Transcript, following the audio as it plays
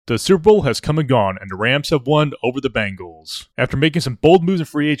The Super Bowl has come and gone, and the Rams have won over the Bengals. After making some bold moves in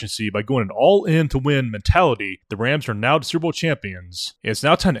free agency by going an all-in-to-win mentality, the Rams are now the Super Bowl champions. It's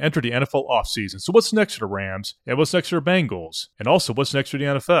now time to enter the NFL offseason. So what's next for the Rams? And what's next for the Bengals? And also, what's next for the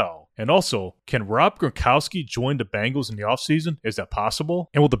NFL? And also, can Rob Gronkowski join the Bengals in the offseason? Is that possible?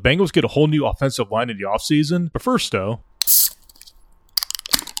 And will the Bengals get a whole new offensive line in the offseason? But first, though,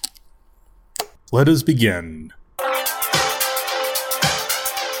 let us begin.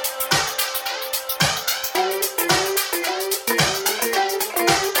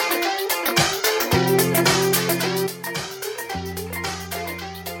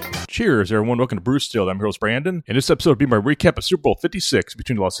 Cheers, everyone. Welcome to Bruce Stilled. I'm your host, Brandon, and this episode will be my recap of Super Bowl 56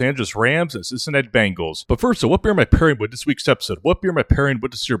 between the Los Angeles Rams and Cincinnati Bengals. But first, what beer am I pairing with this week's episode? What beer am I pairing with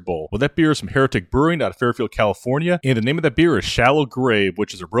the Super Bowl? Well, that beer is from Heretic Brewing out of Fairfield, California, and the name of that beer is Shallow Grave,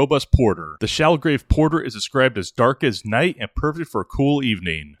 which is a robust porter. The Shallow Grave porter is described as dark as night and perfect for a cool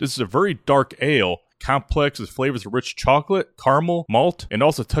evening. This is a very dark ale, complex with flavors of rich chocolate, caramel, malt, and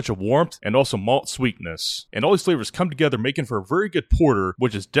also a touch of warmth and also malt sweetness. And all these flavors come together making for a very good porter,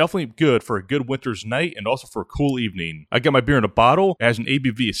 which is definitely good for a good winter's night and also for a cool evening. I got my beer in a bottle. It has an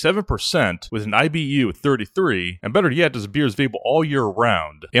ABV of 7% with an IBU of 33, and better yet, this beer is available all year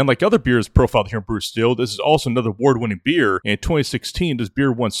round. And like other beers profiled here in Bruce Stilled, this is also another award-winning beer. And in 2016, this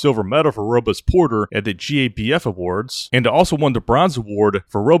beer won silver medal for Robust Porter at the GABF Awards, and it also won the bronze award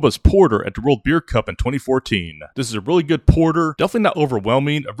for Robust Porter at the World Beer Cup in 2014. This is a really good porter, definitely not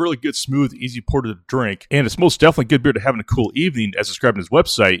overwhelming, a really good, smooth, easy porter to drink, and it's most definitely good beer to have in a cool evening, as described in his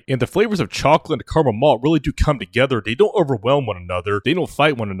website. And the flavors of chocolate and caramel malt really do come together. They don't overwhelm one another, they don't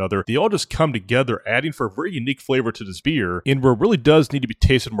fight one another, they all just come together, adding for a very unique flavor to this beer, and where it really does need to be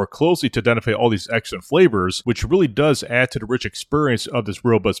tasted more closely to identify all these excellent flavors, which really does add to the rich experience of this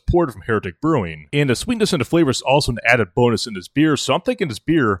robust porter from Heretic Brewing. And the sweetness and the flavor is also an added bonus in this beer, so I'm thinking this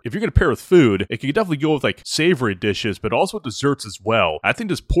beer, if you're going to pair with food, it can definitely go with like savory dishes, but also desserts as well. I think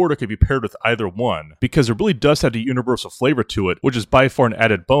this porter could be paired with either one, because it really does have the universal flavor to it, which is by far an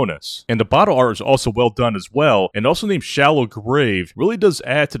added bonus. And the bottle art is also well done as well, and also named Shallow Grave really does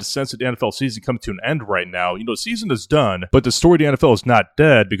add to the sense that the NFL season coming to an end right now. You know, the season is done, but the story of the NFL is not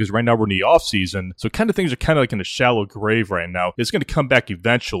dead, because right now we're in the off season, so kind of things are kind of like in a shallow grave right now. It's going to come back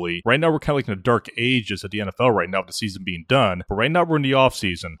eventually. Right now we're kind of like in the dark ages of the NFL right now with the season being done, but right now we're in the off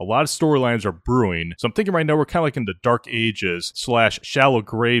season. A lot of storylines are brewing, so I'm thinking right now we're kind of like in the dark ages / shallow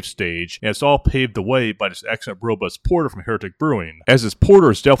grave stage, and it's all paved the way by this excellent robust porter from Heretic Brewing. As this porter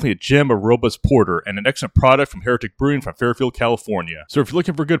is definitely a gem of robust porter and an excellent product from Heretic Brewing from Fairfield, California. So if you're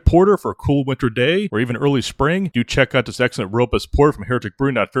looking for a good porter for a cool winter day or even early spring, do check out this excellent robust porter from Heretic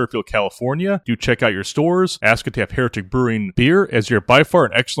Brewing out of Fairfield, California. Do check out your stores, ask if they have Heretic Brewing beer, as you're by far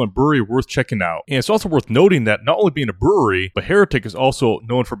an excellent brewery worth checking out. And it's also worth noting that not only being a brewery, but Heretic is also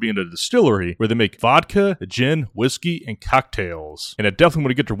known for being a distillery where they make vodka, gin, whiskey, and cocktails. And I definitely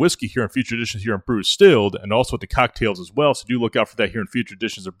want to get their whiskey here in future editions here in Bruce Stilled, and also with the cocktails as well, so do look out for that here in future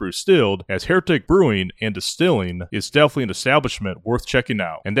editions of Bruce Stilled, as Heretic Brewing and Distilling is definitely an establishment worth checking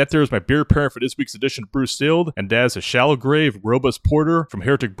out. And that there is my beer pairing for this week's edition of Bruce Stilled, and that is a Shallow Grave Robust Porter from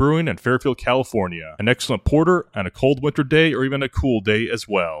Heretic Brewing in Fairfield, California. An excellent porter on a cold winter day or even a cool day as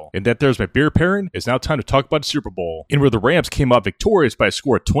well. And that there's my beer pairing. It's now time to talk about the Super Bowl, and where the Rams came out victorious by a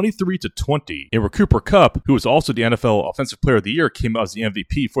score of 23-20, and where Cooper Kupp, who was also the NFL Offensive Player of the Year, came out as the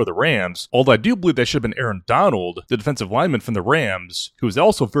MVP for the Rams, although I do believe that should have been Aaron Donald, the defensive lineman from the Rams, who was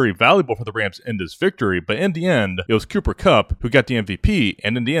also very valuable for the Rams in this victory, but in the end, it was Cooper Kupp who got the MVP,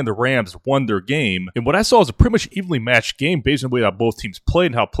 and in the end, the Rams won their game. And what I saw was a pretty much evenly matched game based on the way that both teams played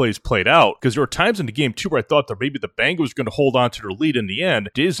and how plays played out, because there were times in the game too where I thought that maybe the Bengals were going to hold on to their lead in the end.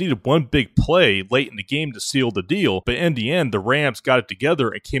 They just needed one big play late in the game to seal the deal, but in the end, the Rams got it together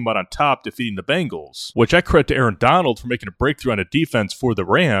and came out on top, defeating the Bengals, which I credit to Aaron Donald for making a breakthrough on a defense for the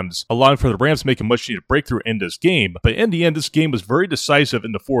Rams, allowing for the Rams to make a much needed breakthrough in this game. But in the end, this game was very decisive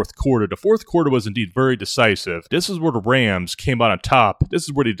in the fourth quarter. The fourth quarter was indeed very decisive. This is where the Rams came out on top. This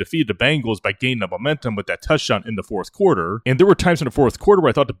is where they defeated the Bengals by gaining the momentum with that touchdown in the fourth quarter. And there were times in the fourth quarter where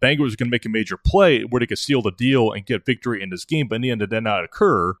I thought the Bengals were going to make a major play where they could seal the deal and get victory in this game, but in the end, it did not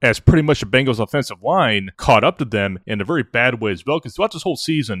occur, as pretty much the Bengals offensive line caught up to them in a very bad way as well, because throughout this whole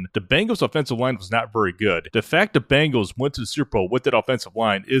season, the Bengals offensive offensive line was not very good. The fact the Bengals went to the Super Bowl with that offensive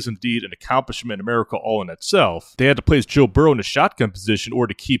line is indeed an accomplishment and a miracle all in itself. They had to place Joe Burrow in the shotgun position or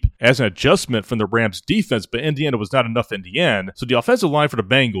to keep as an adjustment from the Rams defense, but in the end it was not enough in the end. So the offensive line for the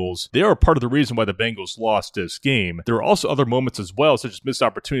Bengals, they are part of the reason why the Bengals lost this game. There were also other moments as well, such as missed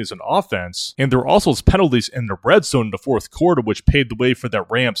opportunities on offense, and there were also penalties in the red zone in the fourth quarter, which paved the way for that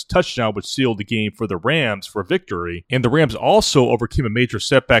Rams touchdown, which sealed the game for the Rams for victory. And the Rams also overcame a major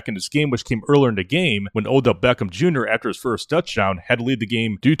setback in this game, which came earlier in the game when Odell Beckham Jr., after his first touchdown, had to leave the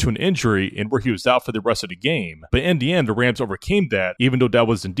game due to an injury and where he was out for the rest of the game. But in the end, the Rams overcame that, even though that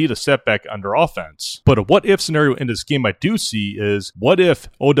was indeed a setback on their offense. But a what-if scenario in this game I do see is, what if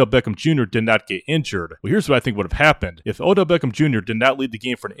Odell Beckham Jr. did not get injured? Well, here's what I think would have happened. If Odell Beckham Jr. did not leave the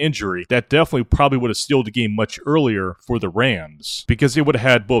game for an injury, that definitely probably would have sealed the game much earlier for the Rams, because they would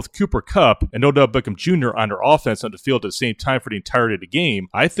have had both Cooper Kupp and Odell Beckham Jr. on their offense on the field at the same time for the entirety of the game.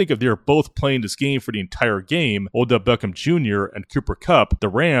 I think if they were both playing this game for the entire game, Odell Beckham Jr. and Cooper Kupp, the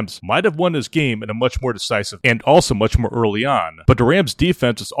Rams might have won this game in a much more decisive and also much more early on. But the Rams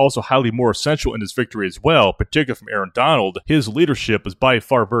defense is also highly more essential in this victory as well, particularly from Aaron Donald. His leadership was by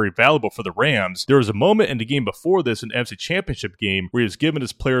far very valuable for the Rams. There was a moment in the game before this, in the NFC Championship game, where he was giving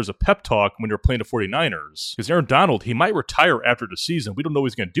his players a pep talk when they were playing the 49ers. Because Aaron Donald, he might retire after the season. We don't know what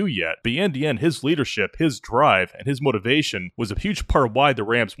he's going to do yet. But in the end, his leadership, his drive, and his motivation was a huge part of why the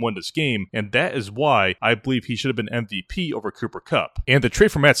Rams won this game, and that is why I believe he should have been MVP over Cooper Kupp. And the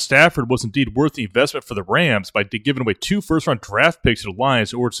trade for Matt Stafford was indeed worth the investment for the Rams by giving away 2 first-round draft picks to the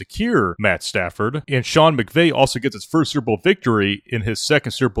Lions in order to secure Matt Stafford. And Sean McVay also gets his first Super Bowl victory in his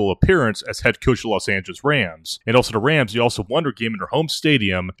second Super Bowl appearance as head coach of the Los Angeles Rams. And also the Rams, they also won their game in their home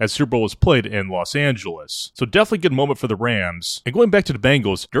stadium as Super Bowl was played in Los Angeles. So definitely a good moment for the Rams. And going back to the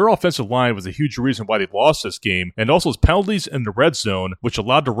Bengals, their offensive line was a huge reason why they lost this game, and also his penalties in the red zone, which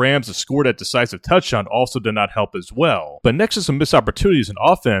allowed the Rams to score that decisive touchdown, also did not help as well. But next to some missed opportunities in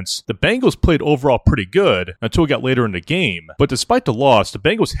offense, the Bengals played overall pretty good until it got later in the game. But despite the loss, the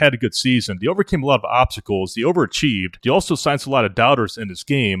Bengals had a good season. They overcame a lot of obstacles, they overachieved. They also silenced a lot of doubters in this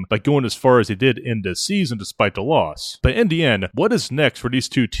game by going as far as they did in this season despite the loss. But in the end, what is next for these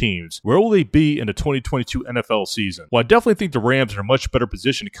two teams? Where will they be in the 2022 NFL season? Well, I definitely think the Rams are in a much better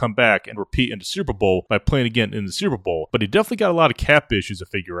position to come back and repeat in the Super Bowl by playing again in the Super Bowl, but they definitely got a lot of cap issues to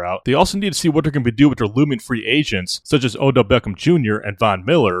figure out. They also need to see what they're going to do with their looming free agents, such as Odell Beckham Jr. and Von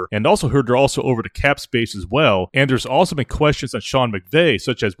Miller, and also heard they're also over the cap space as well. And there's also been questions on Sean McVay,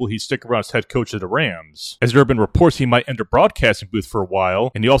 such as will he stick around as head coach of the Rams, as there have been reports he might enter broadcasting booth for a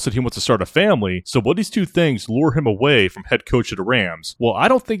while, and he also said he wants to start a family. So will these two things lure him away from head coach of the Rams? Well, I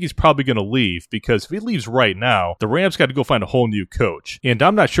don't think he's probably going to leave, because if he leaves right now, the Rams got to go find a whole new coach, and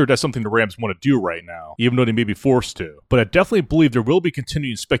I'm not sure that's something the Rams want to do right now, even though they may be forced to. But I definitely believe there will be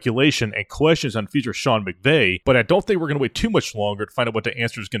continuing speculation and questions on future Sean McVay, but I don't think we're going to wait too much longer to find out what the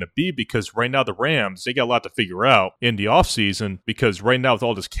answer is going to be, because right now the Rams, they got a lot to figure out in the offseason, because right now with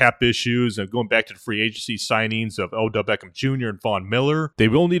all this cap issues and going back to the free agency signings of Odell Beckham Jr. and Von Miller, they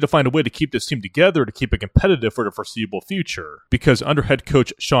will need to find a way to keep this team together to keep it competitive for the foreseeable future. Because under head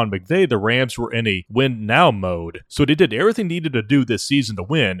coach Sean McVay, the Rams were in a win-now mode, so they did everything needed to do this season to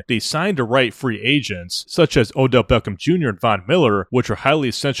win. They signed the right free agents, such as Odell Beckham Jr. and Von Miller, which are highly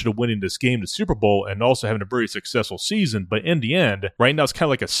essential to winning this game, the Super Bowl, and also having a very successful season. But in the end, right now it's kind of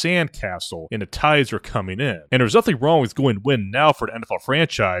like a sandcastle, and the tides are coming in. And there's nothing wrong with going win now for an NFL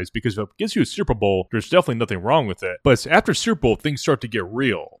franchise, because if it gives you a Super Bowl, there's definitely nothing wrong with it. But it's after Super Bowl, things start to get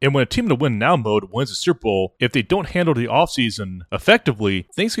real. And when a team in the win now mode wins a Super Bowl, if they don't handle the offseason effectively,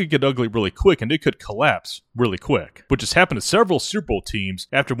 things could get ugly really quick, and they could collapse really quick. Which has happened to several Super Bowl teams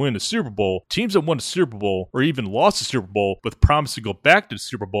after winning the Super Bowl. Teams that won the Super Bowl or even lost the Super Bowl with promise to go back to the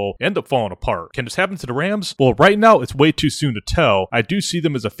Super Bowl end up falling apart. Can this happen to the Rams? Well, right now it's way too soon to tell. I do see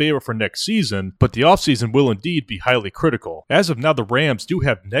them as a favorite for next season, but the offseason will indeed be highly critical. As of now, the Rams do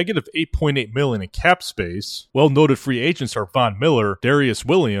have negative $8.8 million in cap space. Well-noted free agents are Von Miller, Darius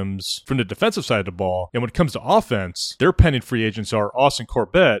Williams from the defensive side of the ball, and when it comes to offense, their pending free agents are Austin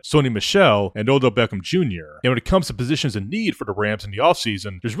Corbett, Sony Michel, and Odell Beckham Jr. And when it comes to positions in need for the Rams in the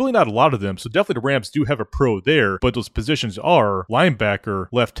offseason, there's really not a lot of them, so definitely the Rams do have a pro there, but those positions are linebacker,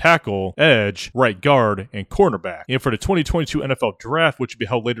 left tackle, edge, right guard, and cornerback. And for the 2022 NFL Draft, which will be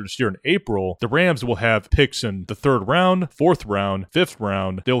held later this year in April, the Rams will have picks in the 3rd round, 4th round, 5th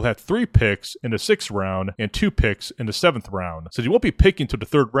round. They'll have 3 picks in the 6th round and 2 picks in the 7th round. So you won't be picking to the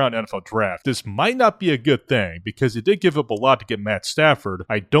 3rd round NFL Draft. This might not be a good thing, because they did give up a lot to get Matt Stafford.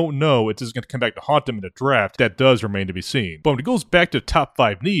 I don't know if this is going to come back to haunt them in the draft. That does remain to be seen. But when it goes back to the top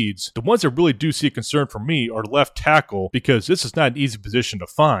 5 needs, the ones that really do see a concern for me are left tackle, because this is not an easy position to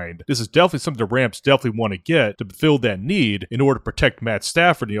find. This is definitely something the Rams definitely want to get to fill that need in order to protect Matt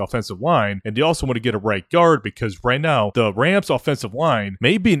Stafford in the offensive line, and they also want to get a right guard because right now the Rams offensive line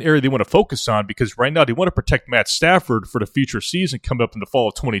may be an area they want to focus on because right now they want to protect Matt Stafford for the future season coming up in the fall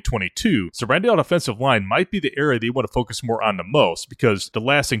of 2022. So right now the offensive line might be the area they want to focus more on the most because the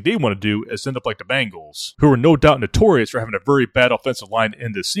last thing they want to do is end up like the Bengals, who are no doubt notorious for having a very bad offensive line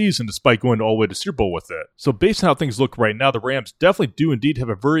in this season despite going all the way to Super Bowl with it. So based on how things look right now, the Rams definitely do indeed have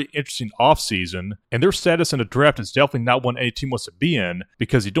a very interesting offseason, and their status in the draft is definitely not one any team wants to be in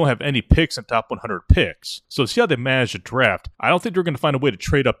because you don't have any picks in top 100 picks. So see how they manage the draft. I don't think they're going to find a way to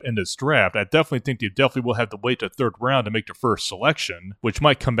trade up in this draft. I definitely think they definitely will have to wait to the third round to make their first selection, which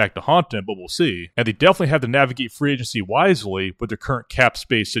might come back to haunt them, but we'll see. And they definitely have to navigate free agency wisely with their current cap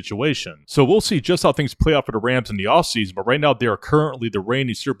space situation. So we'll see just how things play out for the Rams in the offseason, but right now they are currently the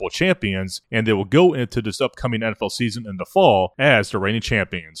reigning Super Bowl champions, and they will go into this upcoming NFL season in the fall as the reigning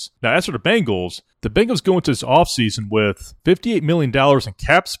champions. Now, as for the Bengals go into this offseason with $58 million in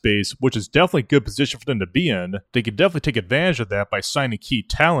cap space, which is definitely a good position for them to be in. They could definitely take advantage of that by signing key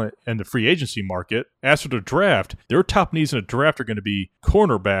talent in the free agency market. As for the draft, their top needs in the draft are going to be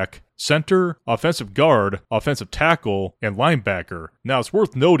cornerback, center, offensive guard, offensive tackle, and linebacker. Now, it's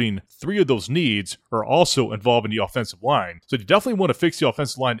worth noting 3 of those needs are also involved in the offensive line. So you definitely want to fix the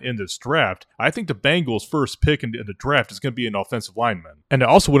offensive line in this draft. I think the Bengals' first pick in the draft is going to be an offensive lineman. And I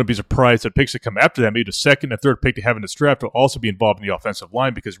also wouldn't be surprised that picks that come after that, maybe the second and third pick they have in this draft, will also be involved in the offensive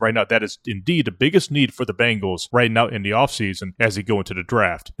line because right now that is indeed the biggest need for the Bengals right now in the offseason as they go into the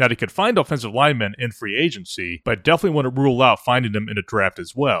draft. Now, they could find offensive linemen in free agency, but I definitely want to rule out finding them in the draft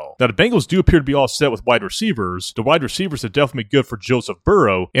as well. Now, the Bengals do appear to be all set with wide receivers. The wide receivers are definitely good for Joseph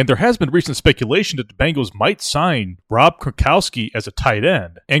Burrow, and there has been recent speculation that the Bengals might sign Rob Gronkowski as a tight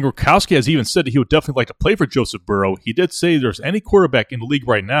end. And Gronkowski has even said that he would definitely like to play for Joseph Burrow. He did say there's any quarterback in the league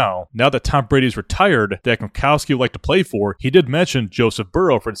right now that Tom Brady is retired, that Gronkowski would like to play for. He did mention Joseph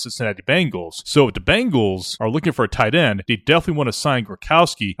Burrow for the Cincinnati Bengals. So if the Bengals are looking for a tight end, they definitely want to sign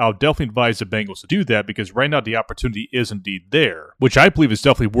Gronkowski. I'll definitely advise the Bengals to do that because right now the opportunity is indeed there, which I believe is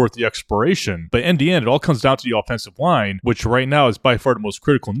definitely worth the exploration. But in the end, it all comes down to the offensive line, which right now is by far the most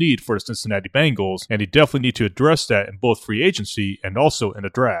critical need for the Cincinnati Bengals, and they definitely need to address that in both free agency and also in the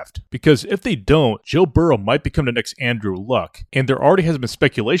draft. Because if they don't, Joe Burrow might become the next Andrew Luck. And there already has been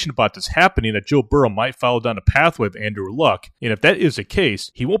speculation about this happening, that Joe Burrow might follow down the pathway of Andrew Luck. And if that is the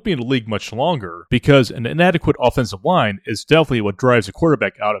case, he won't be in the league much longer because an inadequate offensive line is definitely what drives a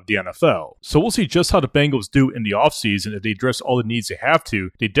quarterback out of the NFL. So we'll see just how the Bengals do in the offseason if they address all the needs they have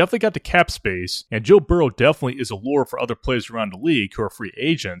to. They definitely got the cap space, and Joe Burrow definitely is a lure for other players around the league who are free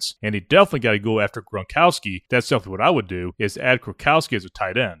agents, and they definitely got to go after Gronkowski. That's definitely what I would do, is add Gronkowski as a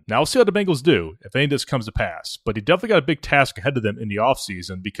tight end. Now, we'll see how the Bengals do if any of this comes to pass, but they definitely got a big task ahead of them in the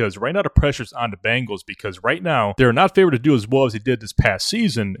offseason because right now the pressure's on the Bengals because right now they're not favored to do as well as they did this past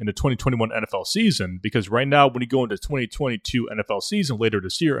season in the 2021 NFL season because right now when you go into 2022 NFL season later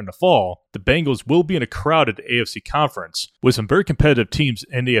this year in the fall, the Bengals will be in a crowded AFC conference with some very competitive teams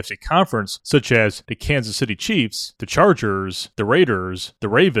in the AFC conference such as the Kansas City Chiefs, the Chargers, the Raiders, the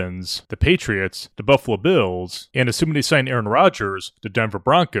Ravens, the Patriots, the Buffalo Bills, and assuming they sign Aaron Rodgers, the Denver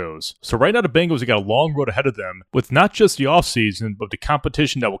Broncos. So right now the Bengals have got a long road ahead of them with not just the offseason, but the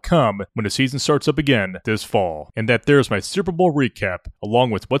competition that will come when the season starts up again this fall. And that there's my Super Bowl recap,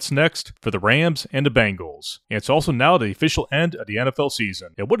 along with what's next for the Rams and the Bengals. And it's also now the official end of the NFL season.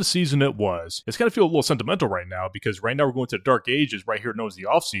 And what a season it was. It's going to feel a little sentimental right now because right now we're going to the dark ages right here known as the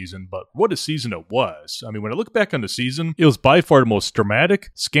offseason, but what a season it was. I mean, when I look back on the season, it was by far the most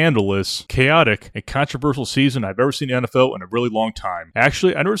dramatic, scandalous, chaotic, and controversial season I've ever seen in the NFL in a really long time.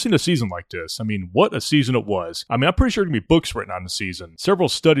 Actually, I've never seen a season like this. I mean, what a season it was. I mean, I'm pretty sure there's going to be books written on the season. Several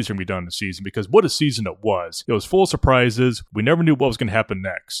studies are going to be done in the season because what a season it was. It was full of surprises. We never knew what was going to happen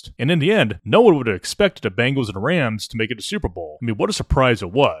next. And in the end, no one would have expected the Bengals and the Rams to make it to Super Bowl. I mean, what a surprise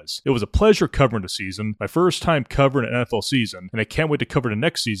it was. It was a pleasure covering the season, my first time covering an NFL season, and I can't wait to cover the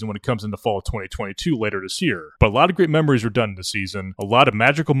next season when it comes in the fall of 2022 later this year. But a lot of great memories were done in the season, a lot of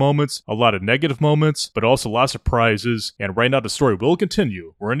magical moments, a lot of negative moments, but also a lot of surprises, and right now the story will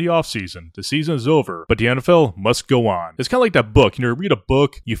continue. We're in the offseason. The season is over, but the NFL must go on. It's kind of like that book. You read a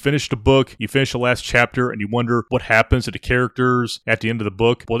book, you finish the book, you finish the last chapter, and you wonder what happens to the characters at the end of the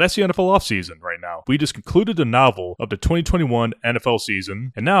book. Well, that's the NFL offseason right now. We just concluded the novel of the 2021 NFL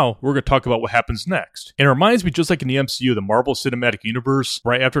season, and now we're going to talk about what happens next. And it reminds me, just like in the MCU, the Marvel Cinematic Universe,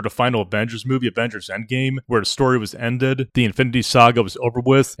 right after the final Avengers movie, Avengers Endgame, where the story was ended, the Infinity Saga was over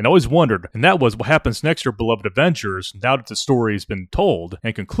with, and I always wondered, and that was what happens next to our beloved Avengers now that the story has been told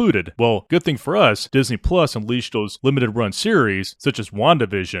and concluded. Well, good thing for us, Disney Plus unleashed those limited run series such as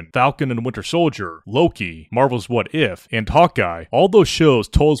WandaVision, Falcon and the Winter Soldier, Loki, Marvel's What If, and Hawkeye. All those shows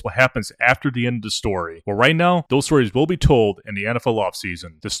told us what happens after the end of the story. Well, right now, those stories will be told in the NFL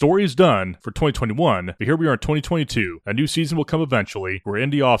offseason. The story is done for 2021, but here we are in 2022. A new season will come eventually. We're in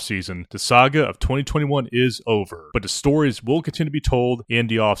the offseason. The saga of 2021 is over, but the stories will continue to be told in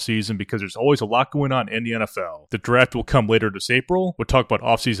the offseason because there's always a lot going on in the NFL. The draft will come later this April. We'll talk about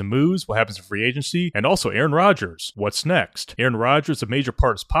offseason moves, what happens in free agency, and also Aaron Rodgers. What's next? Aaron Rodgers is a major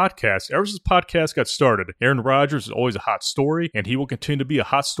part of this podcast. Ever since this podcast got started, Aaron Rodgers is always a hot story, and he will continue to be a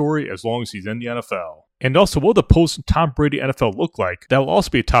hot story as long as he's in the NFL. And also, what will the post-Tom Brady NFL look like? That will also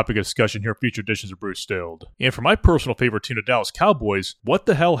be a topic of discussion here in future editions of Bruce Stilled. And for my personal favorite team, the Dallas Cowboys, what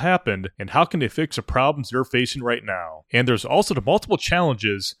the hell happened and how can they fix the problems they're facing right now? And there's also the multiple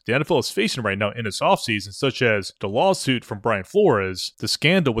challenges the NFL is facing right now in its offseason, such as the lawsuit from Brian Flores, the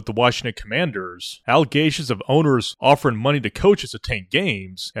scandal with the Washington Commanders, allegations of owners offering money to coaches to tank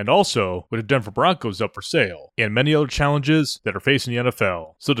games, and also with the Denver Broncos up for sale, and many other challenges that are facing the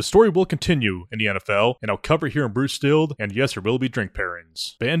NFL. So the story will continue in the NFL, and I'll cover here in Bruce Stilled, and yes, there will be drink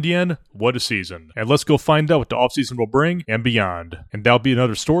pairings. But in the end, what a season. And let's go find out what the offseason will bring and beyond. And that'll be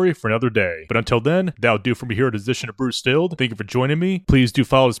another story for another day. But until then, that'll do for me here at this edition of Bruce Stilled. Thank you for joining me. Please do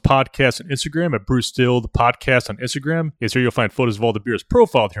follow this podcast on Instagram at Bruce Stilled Podcast on Instagram. It's here you'll find photos of all the beers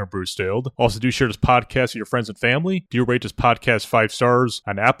profiled here in Bruce Stilled. Also, do share this podcast with your friends and family. Do rate this podcast 5 stars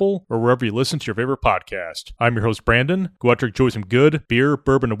on Apple or wherever you listen to your favorite podcast. I'm your host, Brandon. Go out there, enjoy some good beer,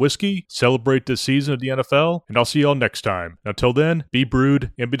 bourbon, and whiskey. Celebrate this season of the NFL, and I'll see you all next time. Until then, be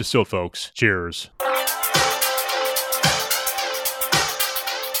brewed and be distilled, folks. Cheers.